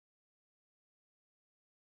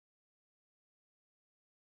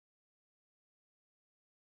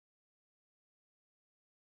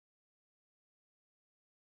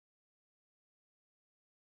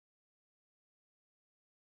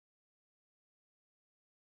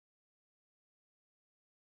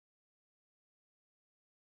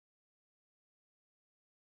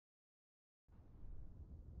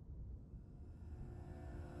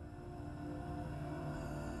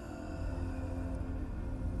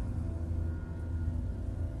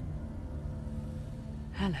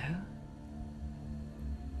Hello.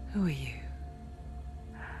 Who are you?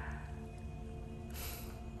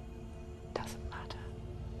 Doesn't matter.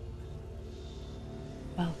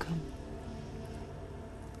 Welcome.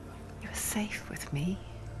 You're safe with me.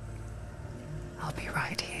 I'll be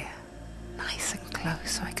right here, nice and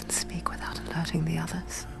close so I can speak without alerting the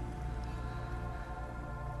others.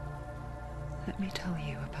 Let me tell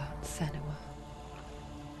you about Senua.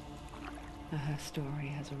 Her story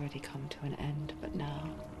has already come to an end, but now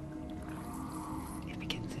it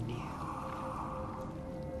begins anew.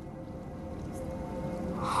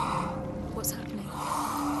 What's happening?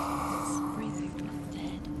 It's breathing.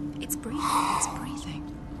 Dead. It's breathing. It's breathing.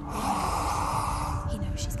 He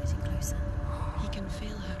knows she's getting closer. He can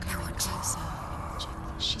feel her coming closer.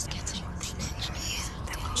 She's getting closer.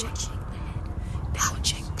 They're watching. They're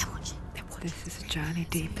watching. They're watching. This is a journey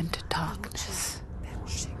deep into darkness. They're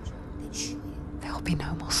watching. There will be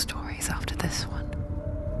no more stories after this one.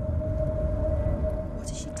 What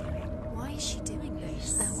is she doing? Why is she doing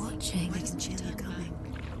this? They're watching. Why doesn't she turn coming?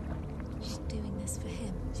 She's doing this for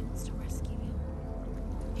him. She wants to rescue him.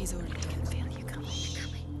 He's already can feel you coming.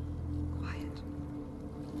 Quiet.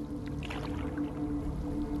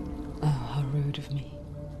 Oh, how rude of me.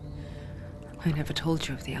 I never told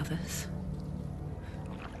you of the others.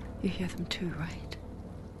 You hear them too, right?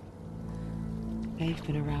 They've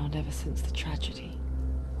been around ever since the tragedy.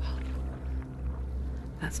 Well,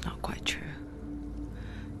 that's not quite true.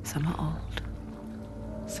 Some are old,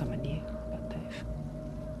 some are new, but they've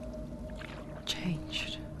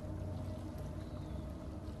changed.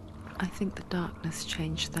 I think the darkness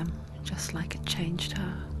changed them, just like it changed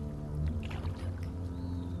her.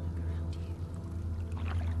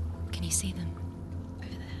 Can you see them? Over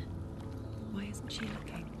there. Why isn't she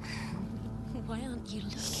looking? Why aren't you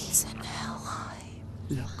looking? He's in hell.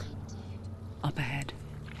 Look, up ahead.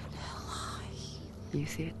 You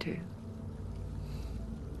see it too?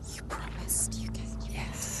 You promised you gave.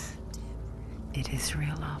 Yes. It is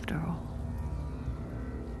real after all.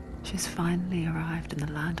 She's finally arrived in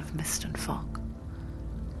the land of mist and fog.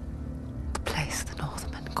 The place the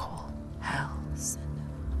Northmen call Hell.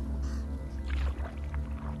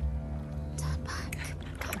 Turn back.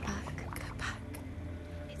 Go back. Go back.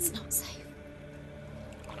 It's not safe.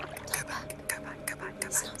 Turn back. Go back, go back, go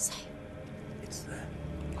It's back. not safe. It's there.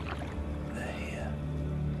 They're here.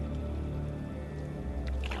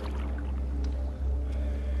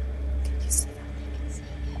 Can you see that? I can see you.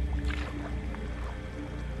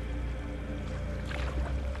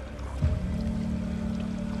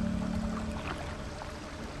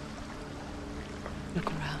 Look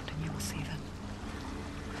around and you will see them.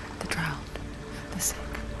 The drowned, the sick,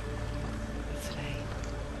 the slain.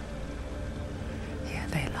 Here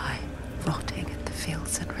they lie, rotting in the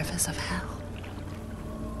fields and rivers of hell.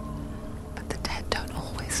 But the dead don't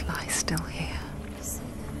always lie still here. You see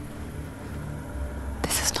them?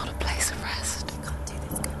 This is not a place of rest. You can't do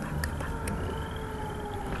this. Go back. Go back.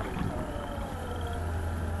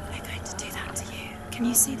 They're going to do that to you. Can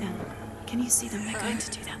you see them? Can you see them? They're going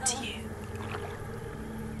to do that to you.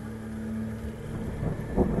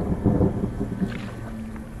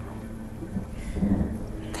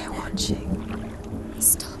 They're watching.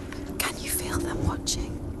 Stop. Can you feel them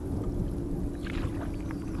watching?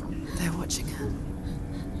 They're watching her.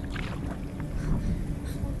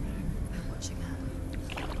 They're watching her.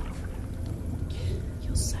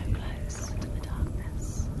 You're so close to the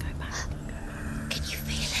darkness. Go back. Can you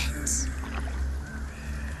feel it?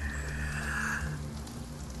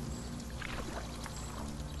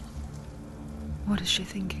 What is she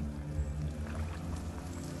thinking?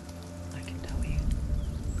 I can tell you.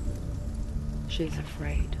 She's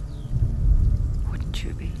afraid. Wouldn't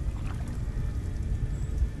you be?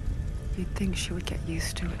 You'd think she would get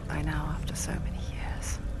used to it by now after so many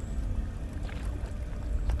years.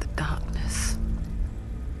 But the darkness,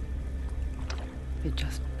 it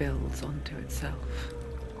just builds onto itself,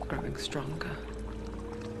 growing stronger,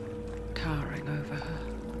 towering over her.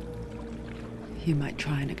 You might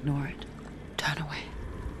try and ignore it, turn away.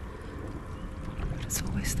 But it's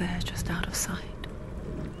always there, just out of sight,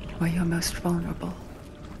 where you're most vulnerable.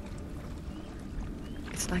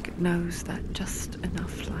 It's like it knows that just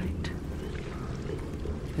enough light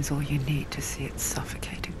is all you need to see its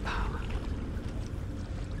suffocating power.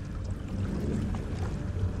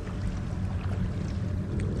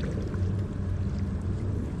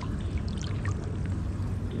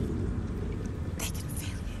 They can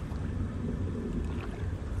feel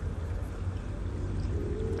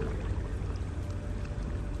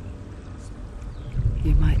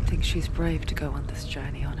you. You might think she's brave to go on this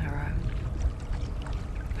journey on her own,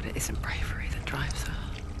 but it isn't bravery that drives her.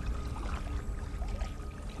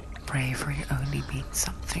 bravery only means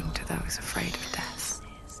something to those afraid of death,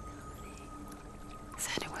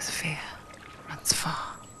 Senua's fear runs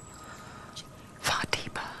far, far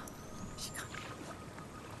deeper.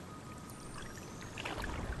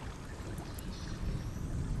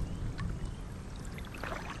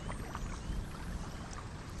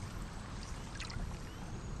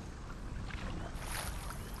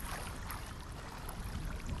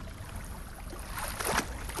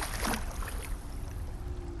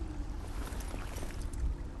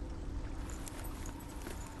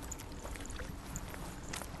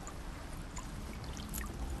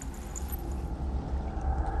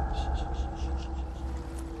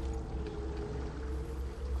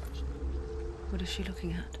 What is she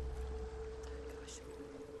looking at?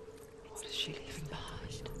 What is she leaving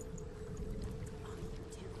behind?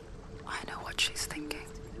 I know what she's thinking.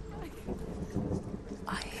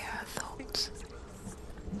 I hear her thoughts.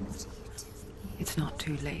 It's not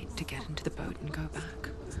too late to get into the boat and go back.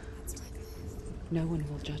 No one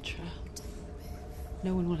will judge her.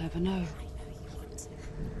 No one will ever know.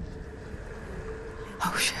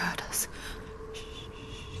 Oh, she heard us.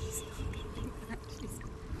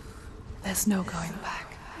 There's no going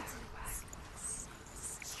back.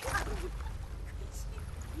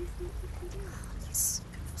 You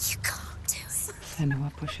can't do it.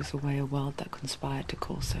 Senua pushes away a world that conspired to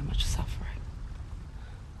cause so much suffering.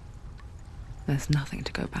 There's nothing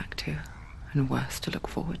to go back to, and worse to look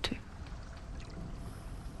forward to.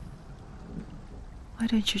 Why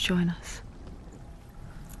don't you join us?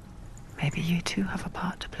 Maybe you too have a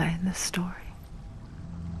part to play in this story.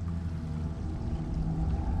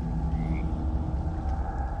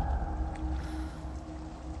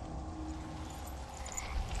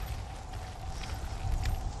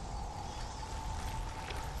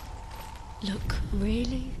 Look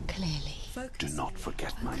really clearly. Do not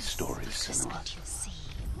forget my stories, Senua.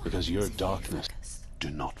 Because your darkness... Do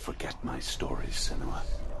not forget my stories, Senua.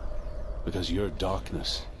 Because your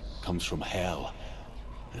darkness comes from hell,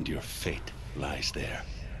 and your fate lies there.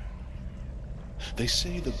 They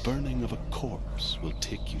say the burning of a corpse will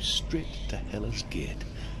take you straight to Hela's gate,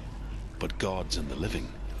 but gods and the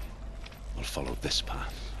living will follow this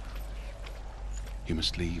path. You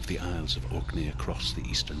must leave the Isles of Orkney across the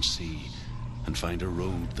eastern sea and find a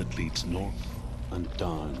road that leads north and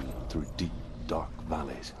down through deep, dark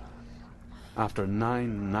valleys. After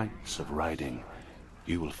 9 nights of riding,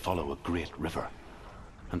 you will follow a great river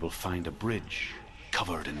and will find a bridge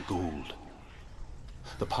covered in gold.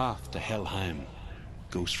 The path to Helheim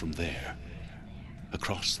goes from there,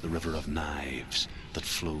 across the river of knives that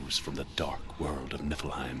flows from the dark world of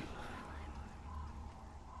Niflheim.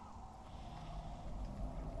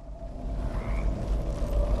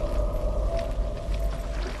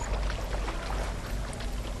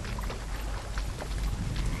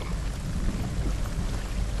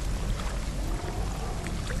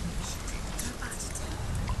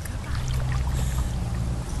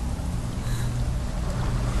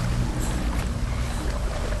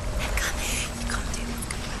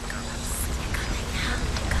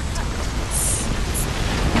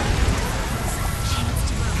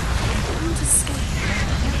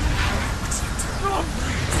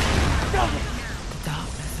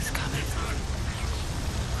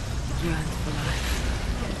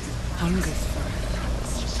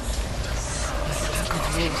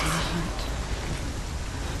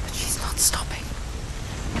 But she's not stopping.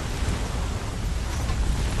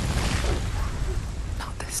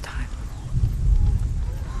 Not this time.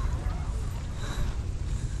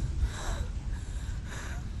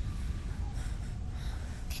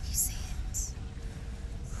 Can you see it?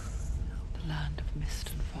 The land of mist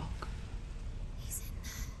and fog. He's in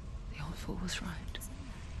there. The old fool was right.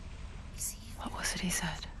 You see him? What was it he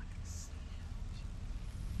said?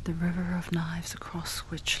 The river of knives across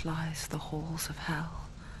which lies the halls of hell.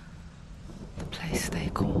 The place they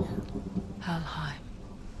call Helheim.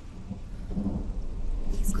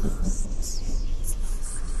 He's lost. He's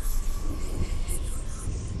lost.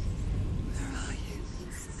 Where are you?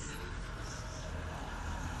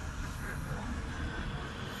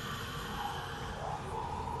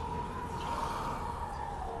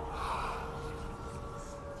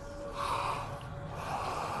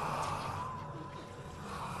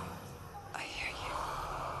 I hear you.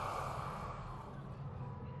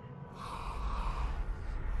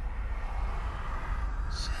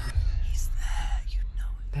 He's there, you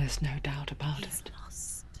know it. There's no doubt about He's it.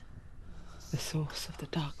 lost. The source of the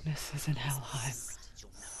darkness is in Helheim,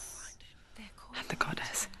 They're called and the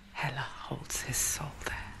goddess Hela holds his soul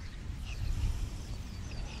there.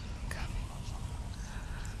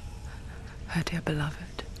 Her dear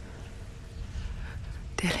beloved,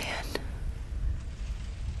 Dillian.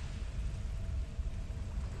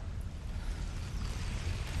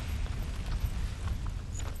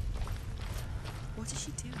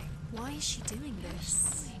 she doing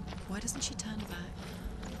this? Why doesn't she turn back?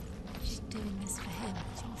 She's doing this for him.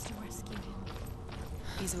 She wants to rescue him.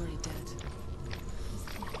 He's already dead.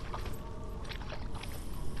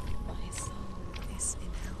 But his soul is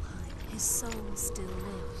in Helheim. His soul still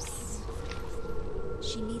lives.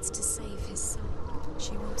 She needs to save his soul.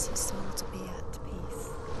 She wants his soul to be at peace.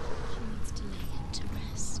 She needs to lay him to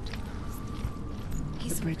rest.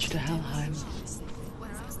 The bridge to Helheim.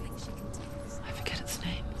 Where else think she can take us? I forget its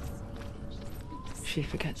name. She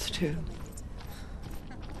forgets too.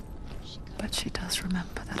 But she does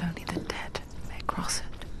remember that only the dead may cross it.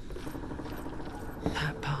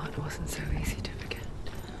 That part wasn't so easy to forget.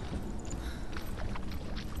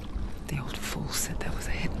 The old fool said there was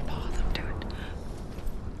a hidden path up to it.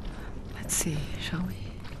 Let's see, shall we?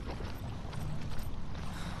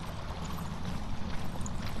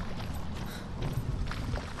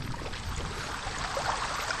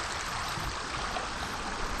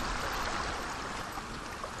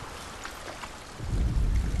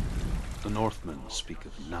 The Northmen speak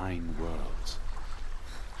of 9 worlds.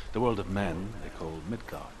 The world of men they call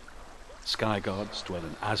Midgard. Sky gods dwell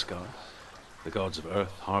in Asgard. The gods of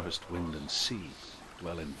earth, harvest, wind, and sea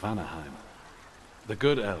dwell in Vanaheim. The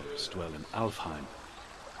good elves dwell in Alfheim.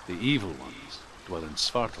 The evil ones dwell in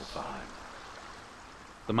Svartalfheim.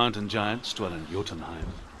 The mountain giants dwell in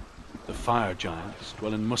Jotunheim. The fire giants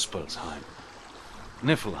dwell in Muspelheim.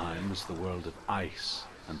 Niflheim is the world of ice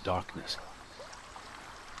and darkness.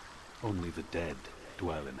 Only the dead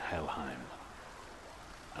dwell in Helheim,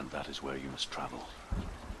 and that is where you must travel.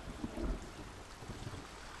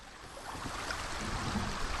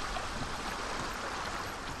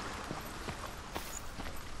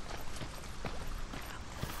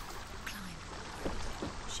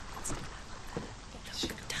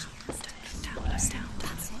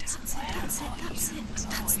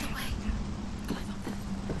 That's the way.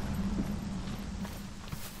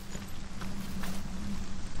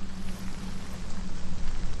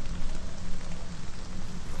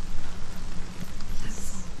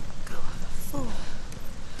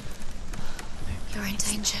 You're in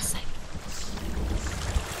danger.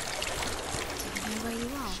 Do you know where you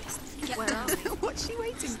are? Where are we? What's she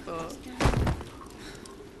waiting for?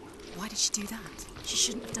 Why did she do that? She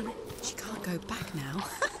shouldn't have done it. She can't go back now.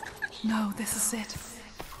 No, this is it.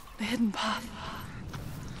 The hidden path.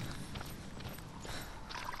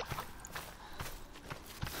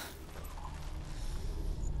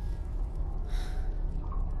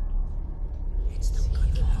 It's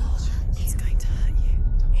going to hurt you.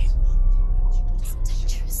 It's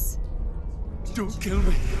dangerous. Don't kill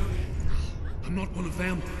me. I'm not one of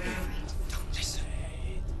them. Don't listen.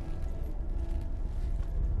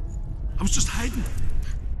 I was just hiding.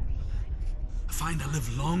 I find I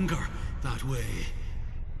live longer that way.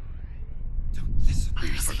 Don't listen. I'll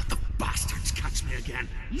never let the bastards catch me again.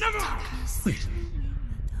 Never! Wait.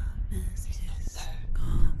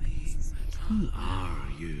 Who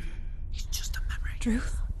are you? It's just a memory.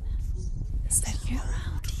 Druth? Is that you?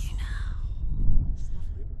 Around you now.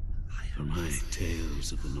 For my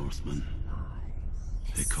tales of the Northmen,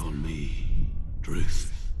 they call me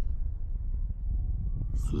Druth.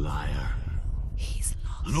 A liar. He's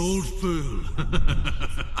lost. An old fool.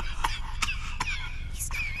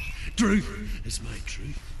 Truth is my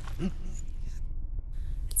truth.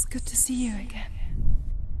 It's good to see you again.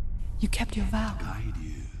 You kept your vow. Guide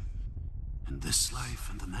you in this life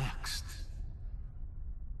and the next.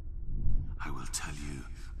 I will tell you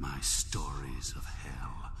my stories of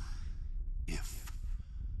hell, if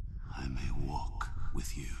I may walk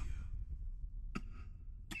with you.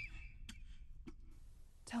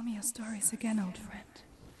 Tell me your stories again, old friend.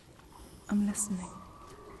 I'm listening.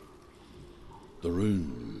 The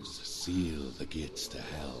runes seal the gates to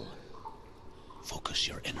hell. Focus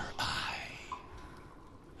your inner eye,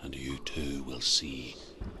 and you too will see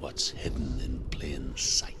what's hidden in plain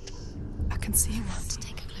sight. I can see one. To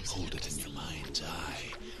take a closer Hold look it to in your see. mind's eye.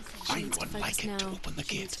 She Find needs to one like focus it to now. open the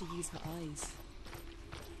She needs gate. to use her eyes.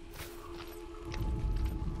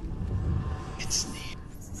 It's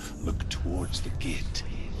near. Look towards the gate,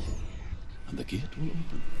 and the gate will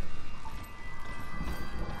open.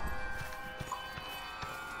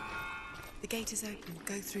 The gate is open.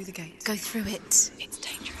 Go through the gate. Go through it. It's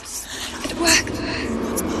dangerous. It worked.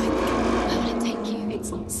 What's behind the gate? Where will it take you? It's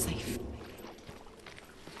not safe.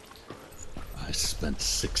 I spent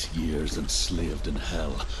 6 years enslaved in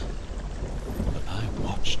hell. But I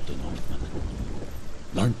watched the Northmen,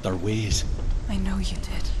 learnt their ways. I know you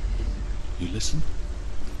did. You listened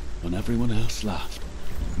when everyone else laughed.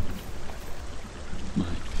 My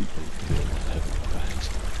people built heaven crags.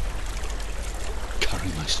 Carry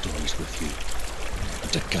my stories with you, and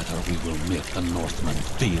Together we will make the Northmen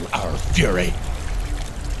feel our fury.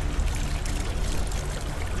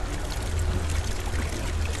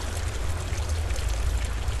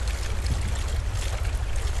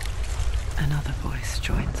 Another voice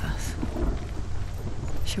joins us.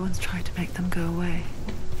 She once tried to make them go away.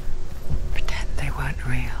 Pretend they weren't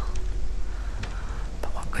real.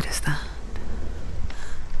 But what good is that?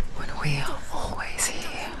 When we are always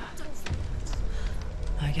here.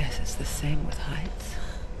 I guess it's the same with heights.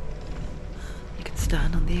 You can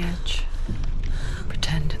stand on the edge,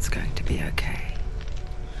 pretend it's going to be okay.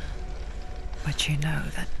 But you know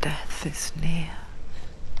that death is near,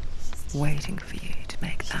 waiting for you to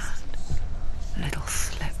make that little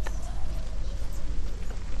slip.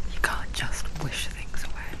 You can't just wish things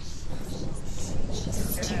away.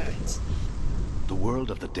 The world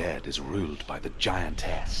of the dead is ruled by the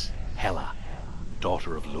giantess, Hela,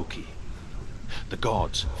 daughter of Loki. The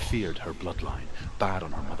gods feared her bloodline, bad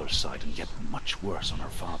on her mother's side and yet much worse on her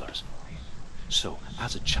father's. So,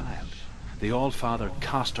 as a child, the All-Father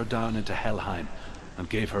cast her down into Helheim and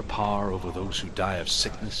gave her power over those who die of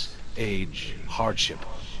sickness, age, hardship,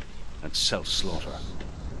 and self-slaughter.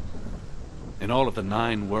 In all of the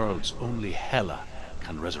 9 worlds, only Hela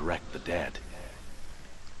can resurrect the dead.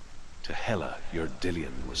 To Hela, your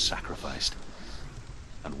Dillion was sacrificed,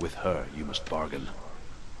 and with her you must bargain.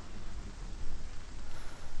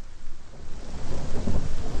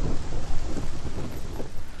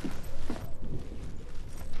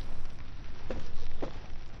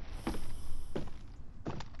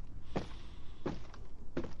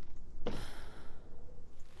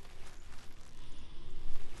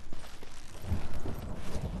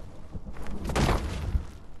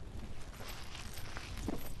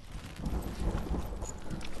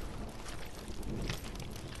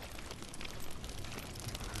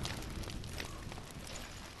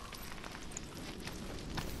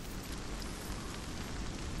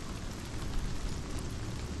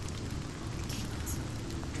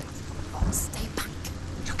 Stay back.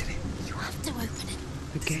 Look at it. You have to open it.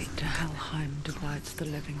 The gate to Helheim divides the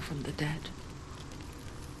living from the dead.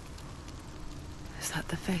 Is that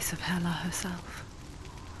the face of Hela herself?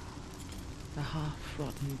 The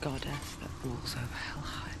half-rotten goddess that rules over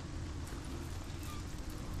Helheim.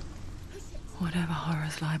 Whatever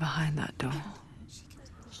horrors lie behind that door,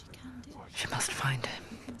 she must find him.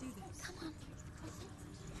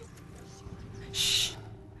 Shh.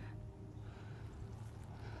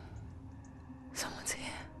 Someone's here.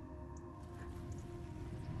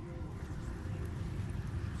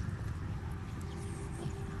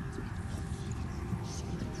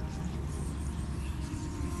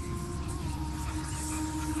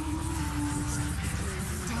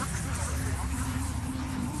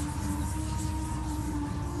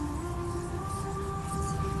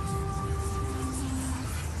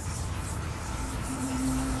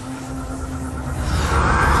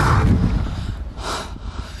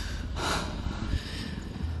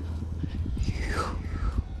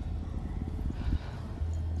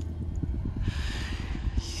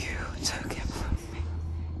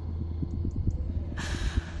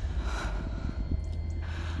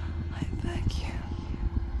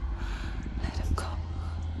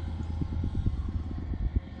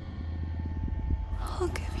 I'll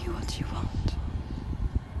give you what you want.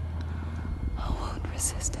 I won't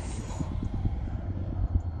resist anymore.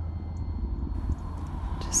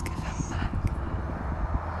 Just give him back.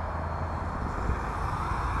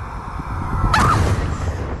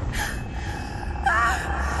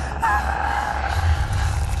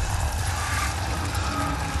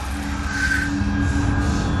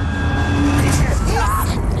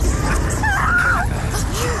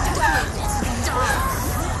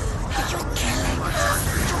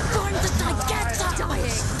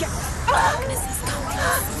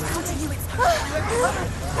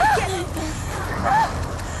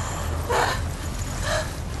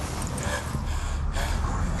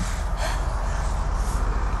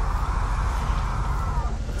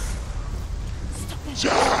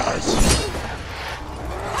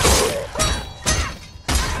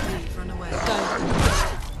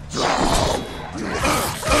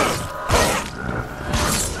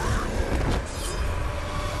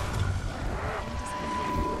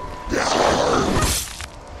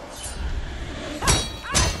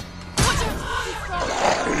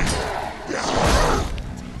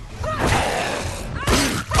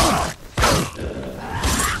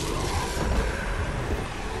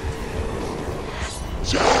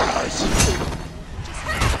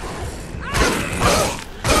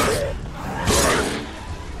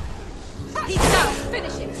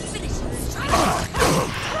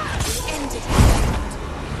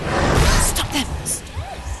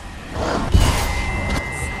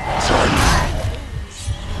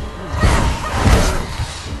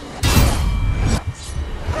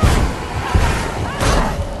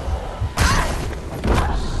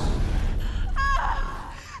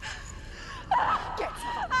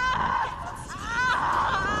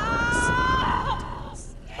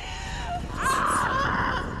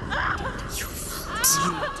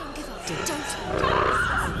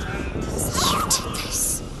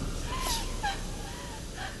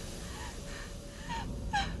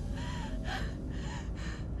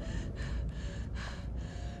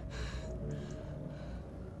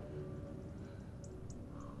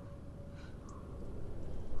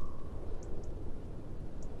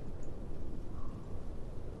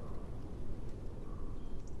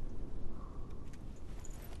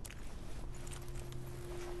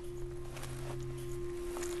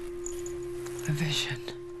 a vision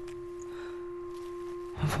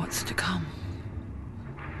of what's to come.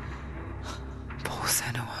 Poor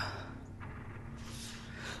Senua.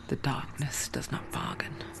 The darkness does not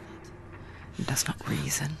bargain. It does not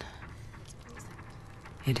reason.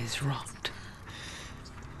 It is rot.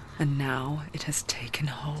 And now it has taken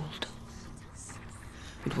hold.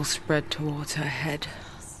 It will spread towards her head,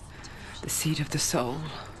 the seat of the soul,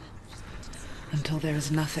 until there is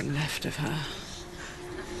nothing left of her.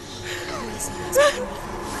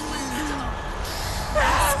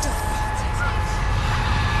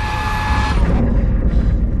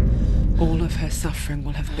 All of her suffering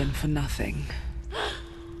will have been for nothing.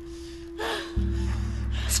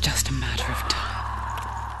 It's just a matter of time.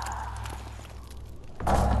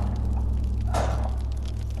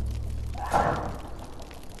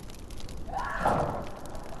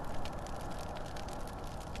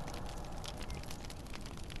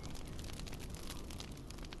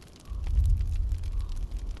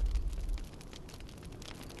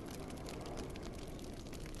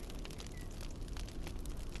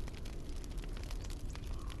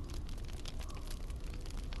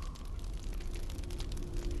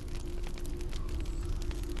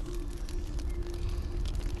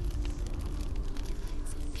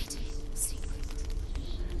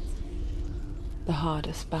 The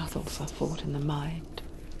hardest battles are fought in the mind.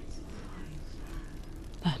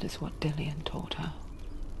 That is what Dillian taught her.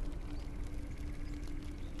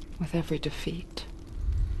 With every defeat,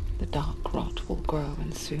 the dark rot will grow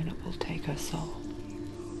and soon it will take her soul.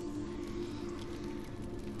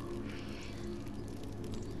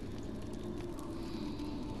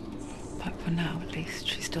 But for now, at least,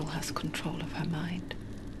 she still has control of her mind.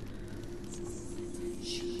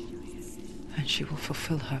 And she will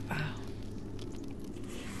fulfill her vow.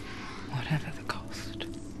 Whatever the cost.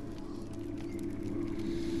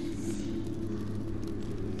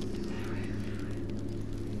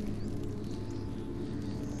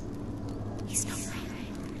 He's not there.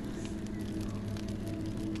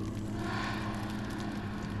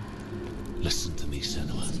 Listen to me,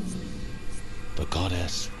 Senua. The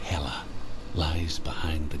goddess Hela lies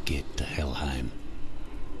behind the gate to Helheim.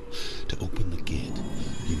 To open the gate,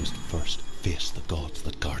 you must first face the gods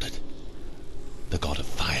that guard it. The god of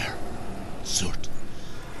fire, Surt,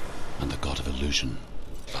 and the god of illusion,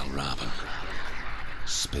 Valravan.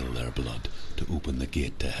 Spill their blood to open the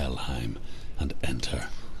gate to Helheim and enter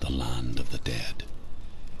the land of the dead.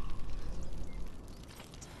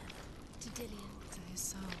 To Dillian. To his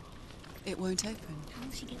soul. It won't open. How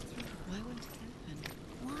will she get through? Why won't it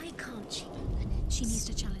open? Why can't she open it? She needs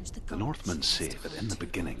to challenge the gods. The Northmen say that in the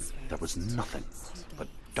beginning there was nothing but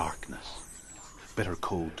darkness. Bitter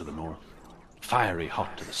cold to the north, fiery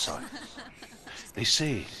hot to the south. They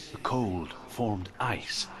say the cold formed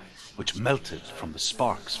ice, which melted from the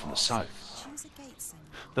sparks from the south. Choose a gate,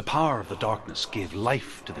 Senua. The power of the darkness gave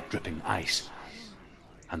life to the dripping ice,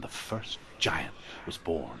 and the first giant was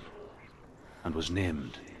born, and was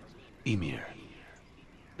named Ymir.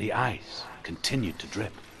 The ice continued to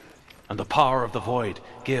drip, and the power of the void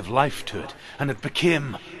gave life to it, and it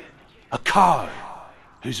became a cow,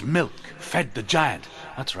 whose milk fed the giant.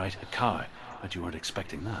 That's right, a cow. But you weren't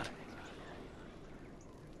expecting that.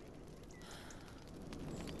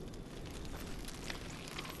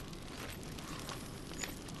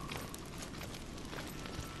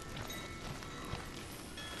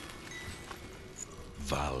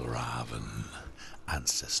 Valravan,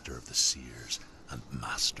 ancestor of the seers and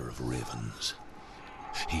master of ravens.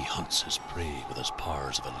 He hunts his prey with his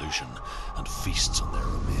powers of illusion and feasts on their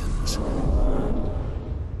remains.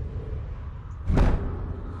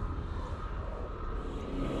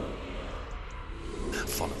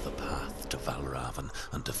 Follow the path to Valravan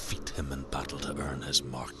and defeat him in battle to earn his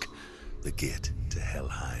mark. The gate to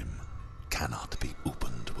Helheim cannot be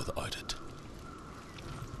opened without it.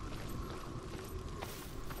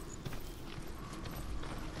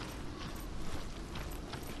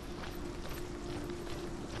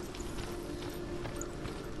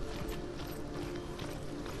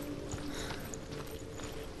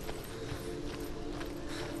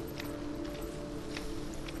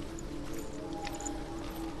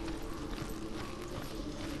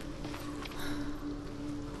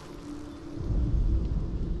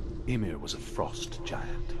 Ymir was a frost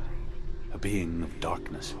giant, a being of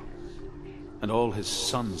darkness, and all his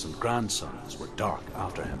sons and grandsons were dark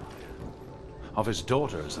after him. Of his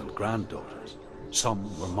daughters and granddaughters,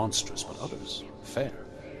 some were monstrous, but others fair.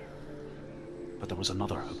 But there was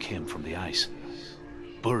another who came from the ice,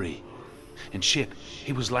 Buri. In shape,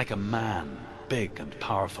 he was like a man, big and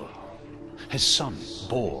powerful. His son,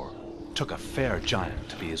 Bor, took a fair giant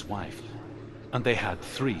to be his wife, and they had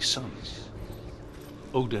 3 sons.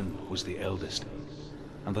 Odin was the eldest,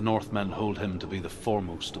 and the Northmen hold him to be the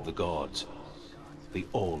foremost of the gods, the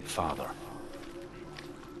All-Father.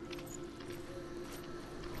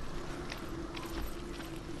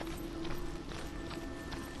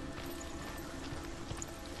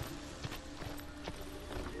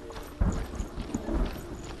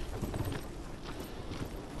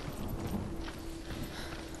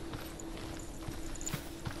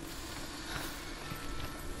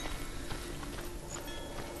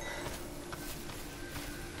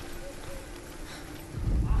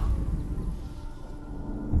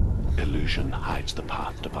 Illusion hides the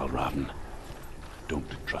path to Valravn. Don't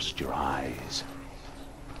trust your eyes.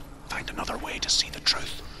 Find another way to see the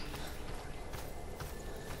truth.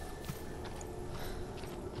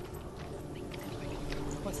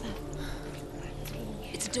 What's that?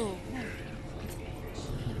 It's a door. No. No,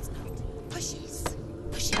 it's not. Push it.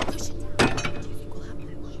 Push it. Push it down. What do you think will happen?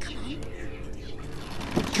 Come on.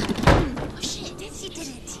 Come on. Push it. He did it. He did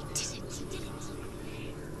it. He did it.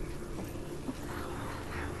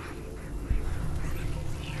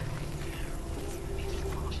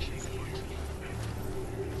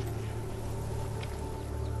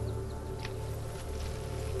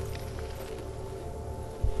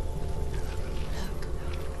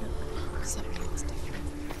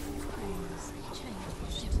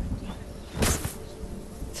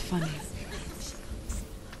 It's funny.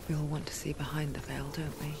 We all want to see behind the veil,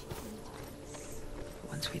 don't we? But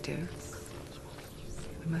once we do,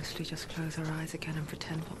 we mostly just close our eyes again and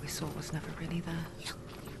pretend what we saw was never really there.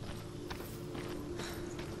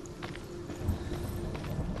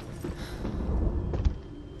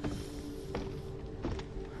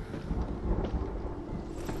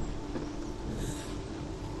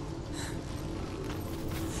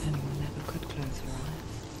 Senua never could close her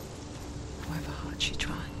eyes, however hard she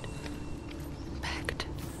tried. Begged.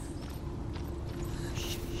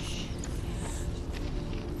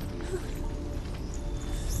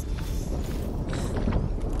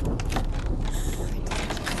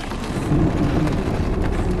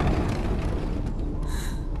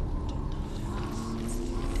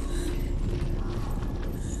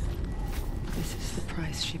 This is the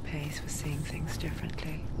price she pays for seeing things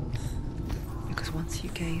differently. Because once you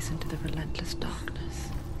gaze into the relentless darkness,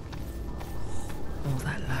 all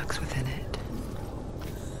that lurks within it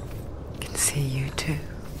can see you too.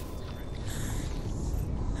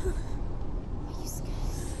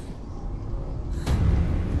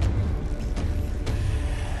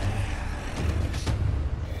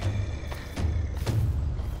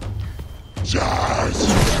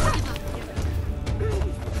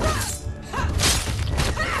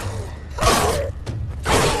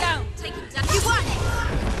 Down. Take him down. You want it.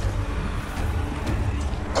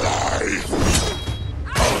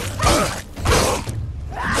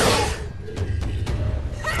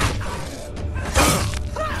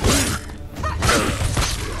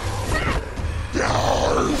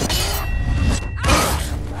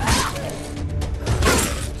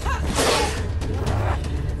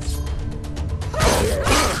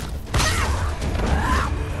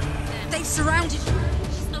 They've surrounded you.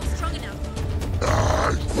 She's not strong enough.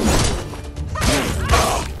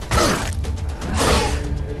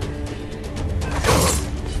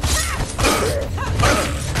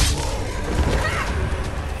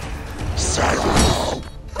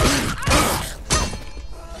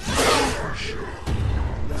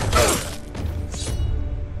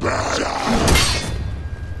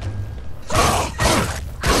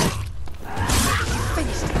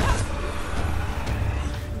 Finished it.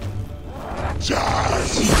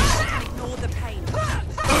 Ignore the pain.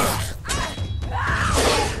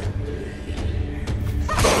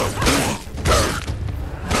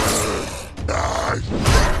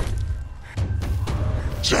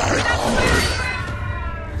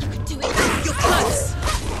 You can do it. You're close.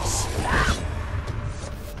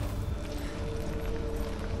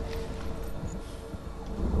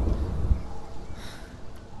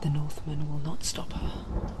 The Northmen will not stop her.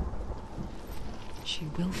 She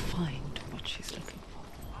will find what she's